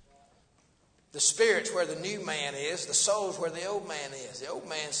 The spirit's where the new man is. The soul's where the old man is. The old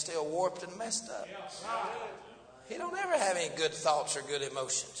man's still warped and messed up. He don't ever have any good thoughts or good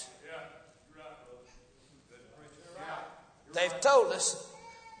emotions. They've told us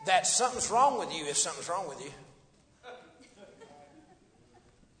that something's wrong with you if something's wrong with you.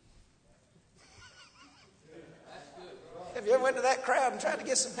 Have you ever went to that crowd and tried to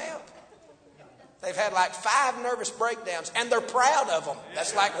get some help? They've had like 5 nervous breakdowns, and they're proud of them.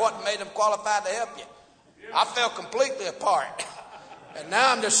 That's like what made them qualified to help you. I fell completely apart, and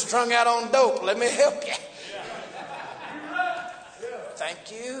now I'm just strung out on dope. Let me help you.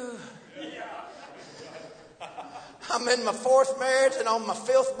 Thank you. I'm in my 4th marriage and on my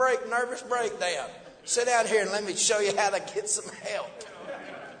 5th nervous breakdown. Sit down here and let me show you how to get some help.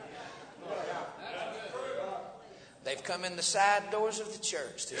 They've come in the side doors of the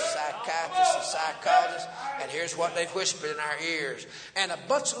church, the psychiatrists and psychologists, and here's what they've whispered in our ears. And a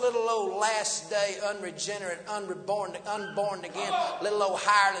bunch of little old last day, unregenerate, unborn again, little old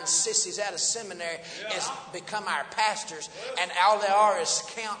hireling sissies out of seminary has become our pastors, and all they are is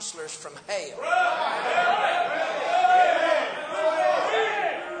counselors from hell.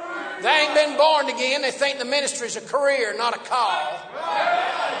 They ain't been born again. They think the ministry is a career, not a call.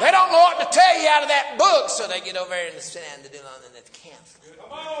 They don't know what to tell you out of that book, so they get over there and sit down to do on the counseling.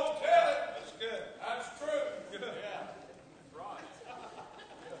 Come on, tell it. That's good. That's true. Good. Yeah. Right.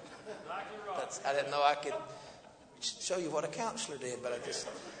 I didn't know I could show you what a counselor did, but I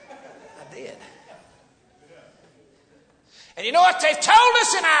did. And you know what they've told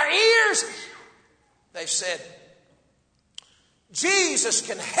us in our ears? They've said, Jesus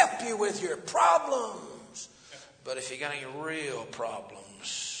can help you with your problems, but if you got any real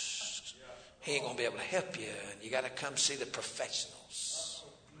problems, He ain't going to be able to help you. And you got to come see the professionals,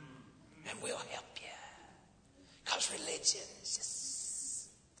 and we'll help you. Because religion is just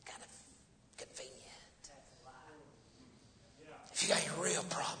kind of convenient. If you got any real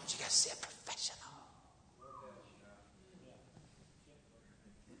problems, you got to see a professional.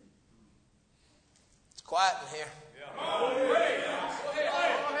 It's quiet in here.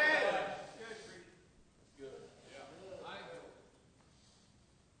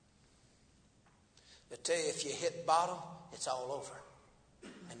 They tell you if you hit bottom, it's all over,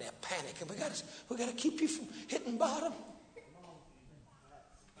 and they'll panic. And we got to keep you from hitting bottom.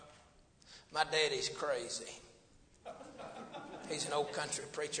 My daddy's crazy. He's an old country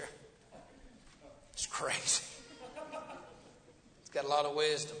preacher. He's crazy. He's got a lot of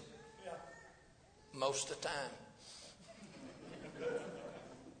wisdom most of the time.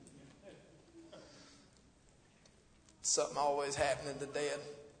 Something always happening to Dad.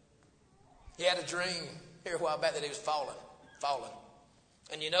 He had a dream here a while back that he was falling.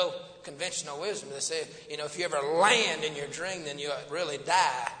 And you know, conventional wisdom, they say, you know, if you ever land in your dream, then you really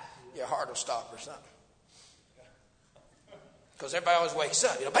die. Your heart will stop or something. Because everybody always wakes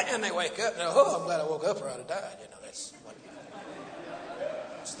up. You know, bam, they wake up. And oh, I'm glad I woke up or I'd have died. You know, it's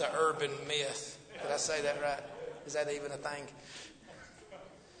the urban myth. Did I say that right? Is that even a thing?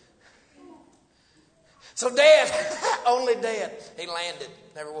 So Dad, only Dad, he landed,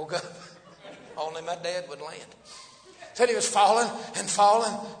 never woke up. Only my dad would land. Said he was falling. And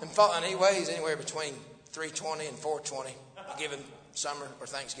he weighs anywhere between 320 and 420, given summer or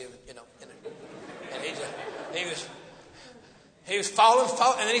Thanksgiving, you know. And he was falling,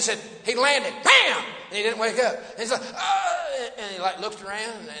 and then he said, he landed, bam! And he didn't wake up. And he's like, and he like looked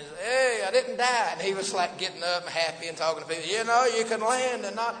around and said, hey, I didn't die. And he was like getting up and happy and talking to people. You know, you can land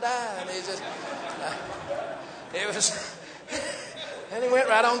and not die. And he just, and he went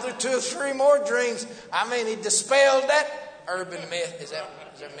right on through 2 or 3 more dreams. I mean, he dispelled that urban myth. Is that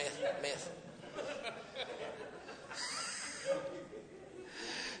myth?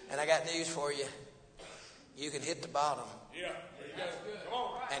 And I got news for you. You can hit the bottom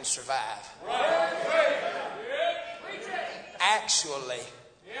and survive. Actually,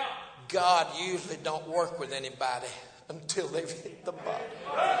 God usually don't work with anybody until they've hit the bottom.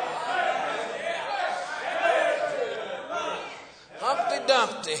 Humpty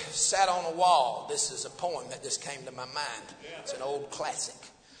Dumpty sat on a wall. This is a poem that just came to my mind. It's an old classic.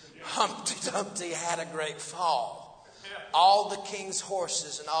 Humpty Dumpty had a great fall. All the king's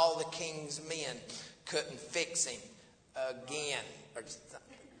horses and all the king's men couldn't fix him again.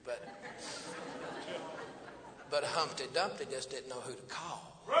 But Humpty Dumpty just didn't know who to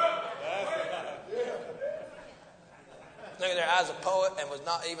call. Look at there, I was a poet and was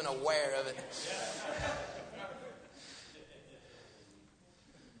not even aware of it.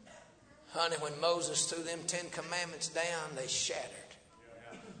 Honey, when Moses threw them 10 commandments down, they shattered.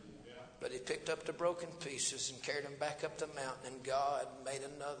 But he picked up the broken pieces and carried them back up the mountain, and God made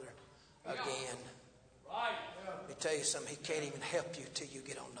another again. Let me tell you something, He can't even help you till you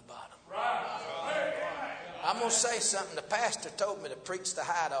get on the bottom. I'm going to say something. The pastor told me to preach the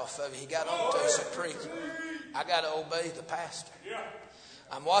hide off of you. He got on to us and preach. I got to obey the pastor.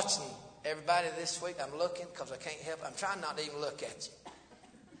 I'm watching everybody this week. I'm looking because I can't help. I'm trying not to even look at you.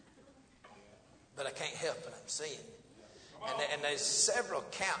 But I can't help it. I'm seeing. And there's several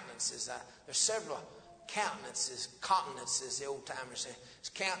countenances. Countenances, the old timers say. It's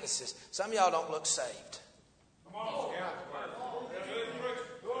countenances. Some of y'all don't look saved. You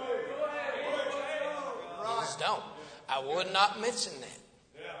just don't. I would not mention that.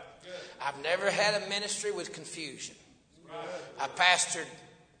 I've never had a ministry with confusion. I pastored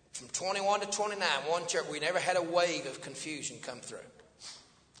from 21 to 29, one church. We never had a wave of confusion come through.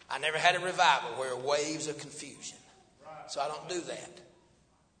 I never had a revival where waves of confusion. So I don't do that.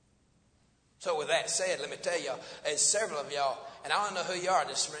 So with that said, let me tell y'all, there's several of y'all, and I don't know who you are,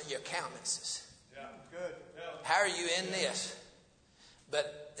 just your countenances. Yeah. Good. Yeah. How are you in this?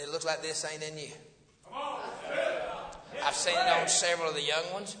 But it looks like this ain't in you. Come on. I've seen it on several of the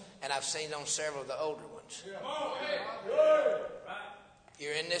young ones, and I've seen it on several of the older ones. Come on. Good.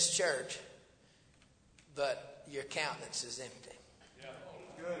 You're in this church, but your countenance is empty. Yeah.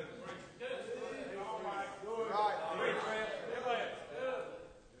 Good. All right. Good. Right.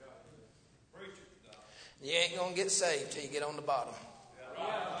 You ain't going to get saved till you get on the bottom.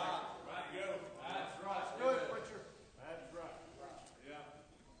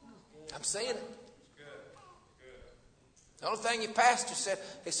 I'm saying it. The only thing your pastor said,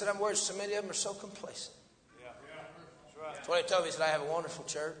 he said, I'm worried so many of them are so complacent. That's what he told me. He said, I have a wonderful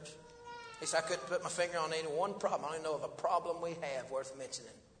church. He said, I couldn't put my finger on any one problem. I don't know of a problem we have worth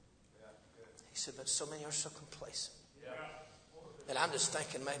mentioning. He said, but so many are so complacent. And I'm just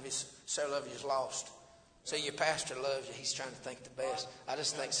thinking maybe several of you is lost. See, your pastor loves you. He's trying to think the best. I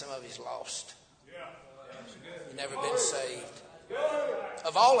just think some of you's lost. You've never been saved.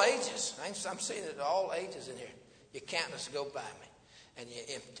 Of all ages. I'm seeing it at all ages in here. Your countenance go by me. And you're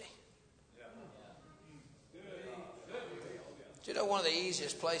empty. Do you know one of the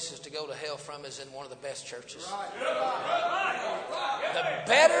easiest places to go to hell from is in one of the best churches? The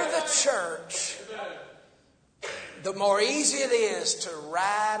better the church, the more easy it is to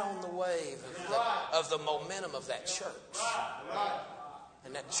ride on the wave of the momentum of that church.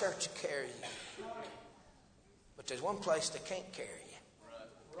 And that church will carry you. But there's one place that can't carry you.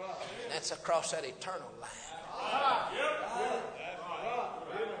 And that's across that eternal line.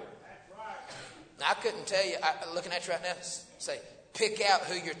 Now, I couldn't tell you, looking at you right now, say, pick out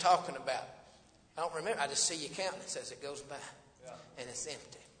who you're talking about. I don't remember. I just see your countenance as it goes by. And it's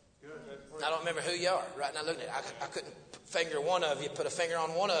empty. I don't remember who you are. Right now, looking at it, I couldn't finger one of you, put a finger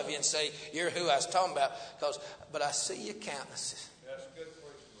on one of you and say, you're who I was talking about. But I see your countenances.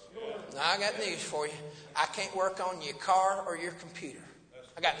 Now, I got news for you. I can't work on your car or your computer.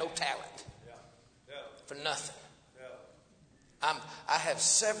 I got no talent. For nothing. I have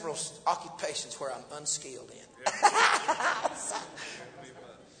several occupations where I'm unskilled in.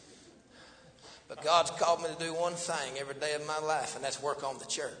 But God's called me to do one thing every day of my life, and that's work on the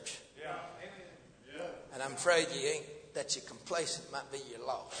church. And I'm afraid you ain't, that you're complacent. Might be you're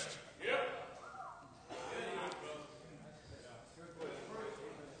lost.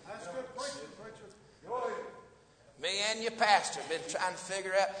 Me and your pastor have been trying to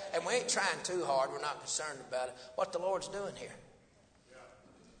figure out, and we ain't trying too hard. We're not concerned about it. What the Lord's doing here.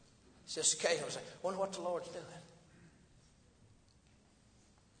 It's just occasionally saying, wonder what the Lord's doing.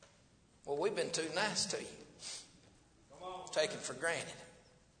 Well, we've been too nice to you. Taken for granted.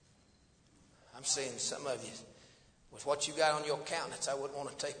 I'm seeing some of you, with what you got on your countenance, I wouldn't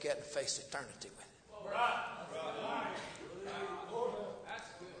want to take that and face eternity with it.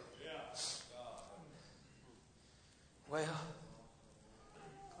 Well, I'm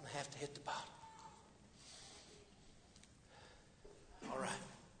going to have to hit the bottom. All right.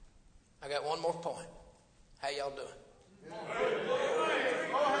 I got one more point. How y'all doing?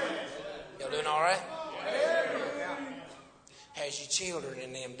 Y'all doing all right? How's your children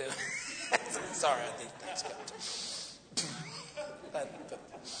and them doing? Sorry, I think that's got to.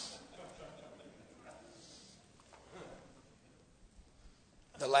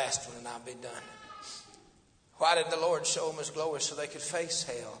 The last one, and I'll be done. Why did the Lord show them His glory? So they could face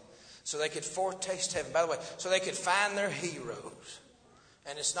hell. So they could foretaste heaven. By the way, so they could find their heroes.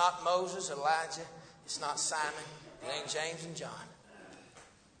 And it's not Moses, Elijah. It's not Simon. It ain't James and John.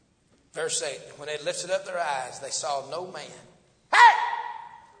 Verse 8. When they lifted up their eyes, they saw no man. Hey!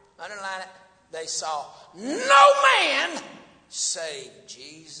 Underline it. They saw no man save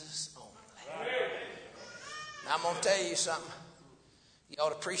Jesus only. Now I'm going to tell you something. You ought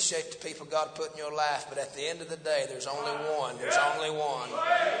to appreciate the people God put in your life, but at the end of the day, there's only one. There's only one,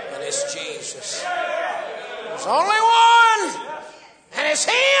 and it's Jesus. There's only one, and it's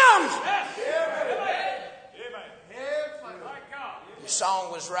Him. Your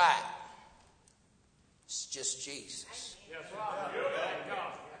song was right. It's just Jesus.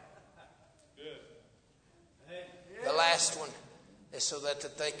 The last one is so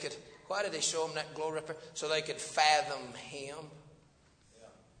that they could, why did He show them that glory up there? So they could fathom Him.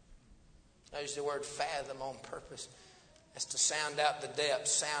 I use the word fathom on purpose. That's to sound out the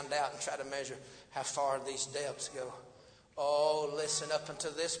depths, sound out and try to measure how far these depths go. Oh, listen, up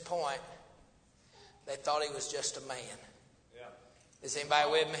until this point, they thought He was just a man. Yeah. Is anybody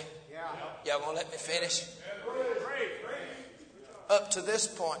with me? Yeah. Y'all going to let me finish? Up to this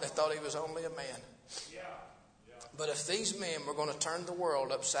point, they thought He was only a man. But if these men were going to turn the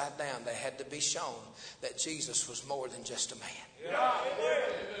world upside down, they had to be shown that Jesus was more than just a man.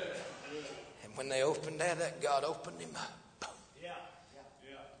 And when they opened that, God opened him up.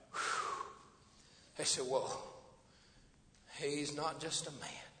 They said, whoa, he's not just a man.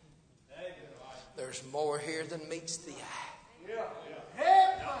 There's more here than meets the eye.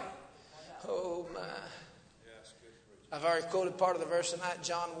 Oh, my. I've already quoted part of the verse tonight,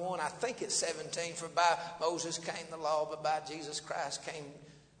 John 1. I think it's 17. For by Moses came the law, but by Jesus Christ came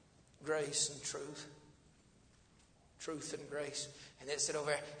grace and truth. Truth and grace. And it said over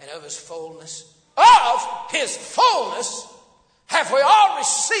there, and of his fullness have we all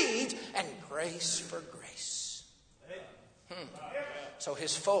received, and grace for grace. So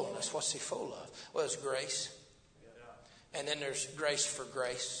his fullness, what's he full of? Well, it's grace. And then there's grace for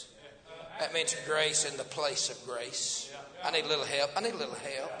grace. That means grace in the place of grace. I need a little help. I need a little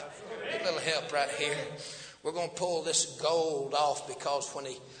help right here. We're going to pull this gold off, because when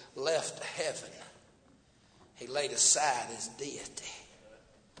he left heaven, he laid aside his deity.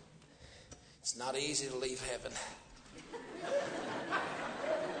 It's not easy to leave heaven.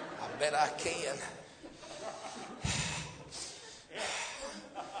 I bet I can.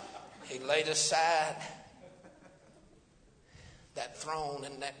 He laid aside that throne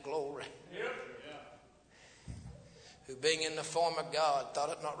and that glory. Who being in the form of God, thought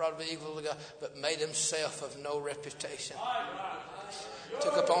it not robbery to be equal to God, but made himself of no reputation.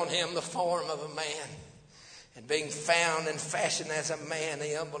 Took upon him the form of a man. And being found and fashioned as a man,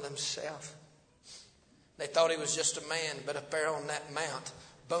 he humbled himself. They thought he was just a man, but up there on that mount,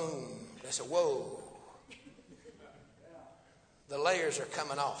 boom, they said, whoa. The layers are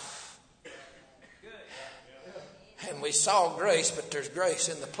coming off. And we saw grace, but there's grace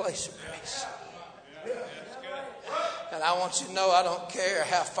in the place of grace. And I want you to know, I don't care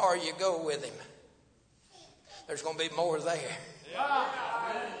how far you go with him. There's going to be more there.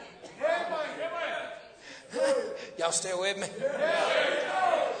 Y'all still with me?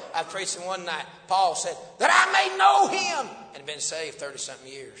 I was preaching one night. Paul said, that I may know him. And had been saved 30-something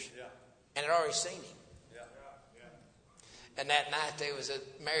years. And had already seen him. And that night there was a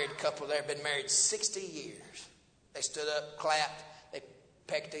married couple there, been married 60 years. They stood up, clapped, they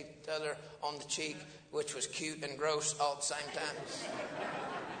pecked each other on the cheek, which was cute and gross all at the same time.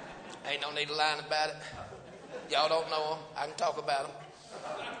 Ain't no need of lying about it. Y'all don't know them. I can talk about them.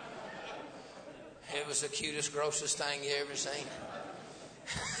 It was the cutest, grossest thing you ever seen.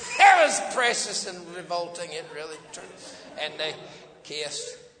 It was precious and revolting. It really. And they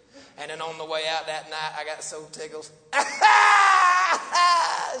kissed. And then on the way out that night, I got so tickled.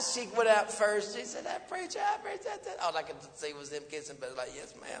 She went out first. She said, I preach. All I could see was them kissing, but like,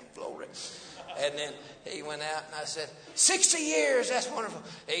 yes, ma'am, glory. And then he went out, and I said, 60 years, that's wonderful.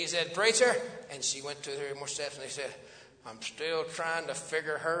 He said, preacher. And she went 2 or 3 more steps, and he said, I'm still trying to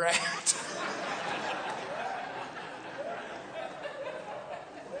figure her out.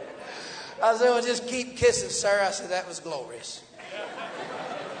 I said, well, just keep kissing, sir. I said, that was glorious.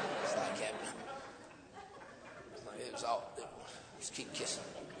 It's like heaven. It was all, just keep kissing.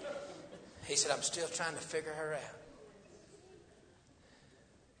 He said, I'm still trying to figure her out.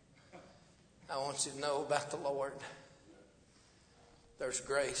 I want you to know about the Lord. There's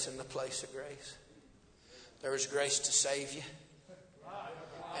grace in the place of grace. There's grace to save you.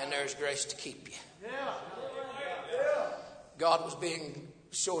 And there's grace to keep you. God was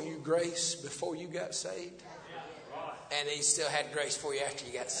showing you grace before you got saved. And he still had grace for you after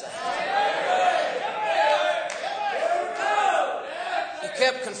you got saved. You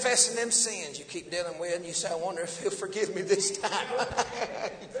kept confessing them sins you keep dealing with, and you say, I wonder if he'll forgive me this time.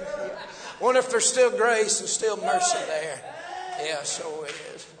 I wonder if there's still grace and still mercy there. Yeah, so it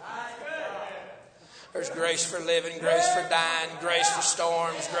is. There's grace for living, grace for dying, grace for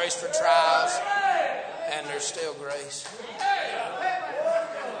storms, grace for trials. And there's still grace.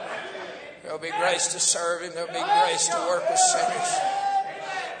 There'll be grace to serve him. There'll be grace to work with sinners.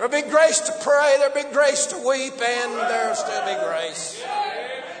 There'll be grace to pray. There'll be grace to weep. And there'll still be grace.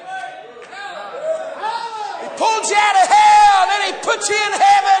 He pulled you out of hell. Then he put you in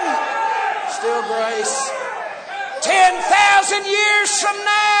heaven. Still grace. 10,000 years from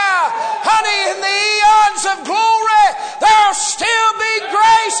now, honey, in the eons of glory, there'll still be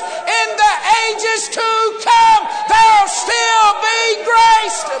grace. In the ages to come, there'll still be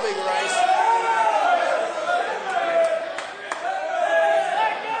grace. Still be grace.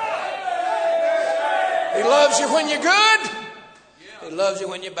 He loves you when you're good. He loves you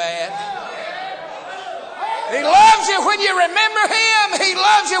when you're bad. He loves you when you remember him. He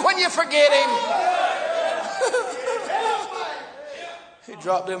loves you when you forget him. He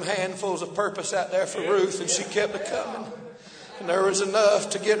dropped them handfuls of purpose out there for Ruth, and she kept it coming. And there was enough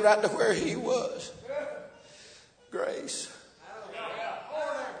to get right to where he was. Grace.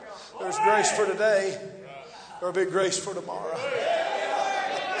 There's grace for today. There'll be grace for tomorrow.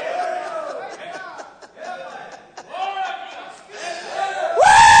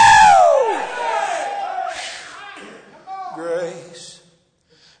 Woo! Grace.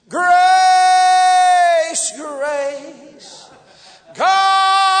 Grace, grace.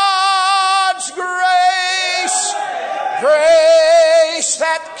 God's grace. Grace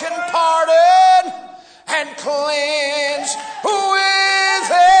that can pardon and cleanse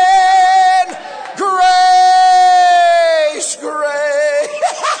within. Grace, grace.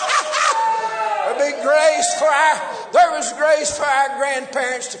 There was grace for our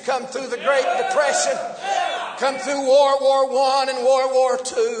grandparents to come through the Great Depression, come through World War I and World War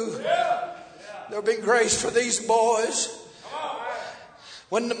II. There'll be grace for these boys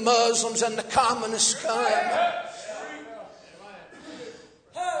when the Muslims and the communists come.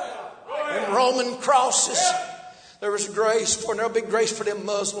 When Roman crosses, there was grace for, and there'll be grace for them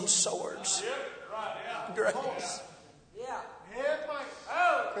Muslim swords. Grace.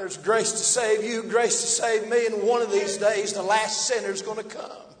 There's grace to save you, grace to save me, and one of these days the last sinner's going to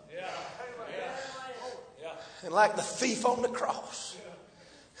come. And like the thief on the cross,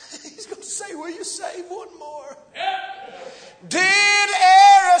 he's going to say, will you save one more? Did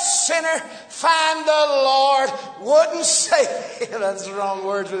e'er a sinner find the Lord wouldn't save him? That's the wrong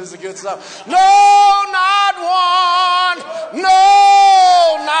words, but it's a good song. No, not one.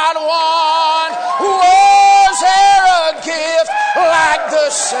 No, not one. Was there a gift like the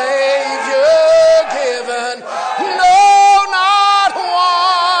Savior given? No, not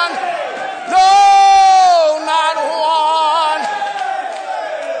one. No, not one.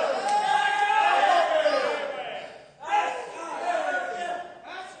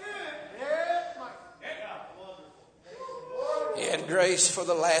 He had grace for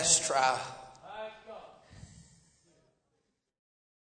the last trial.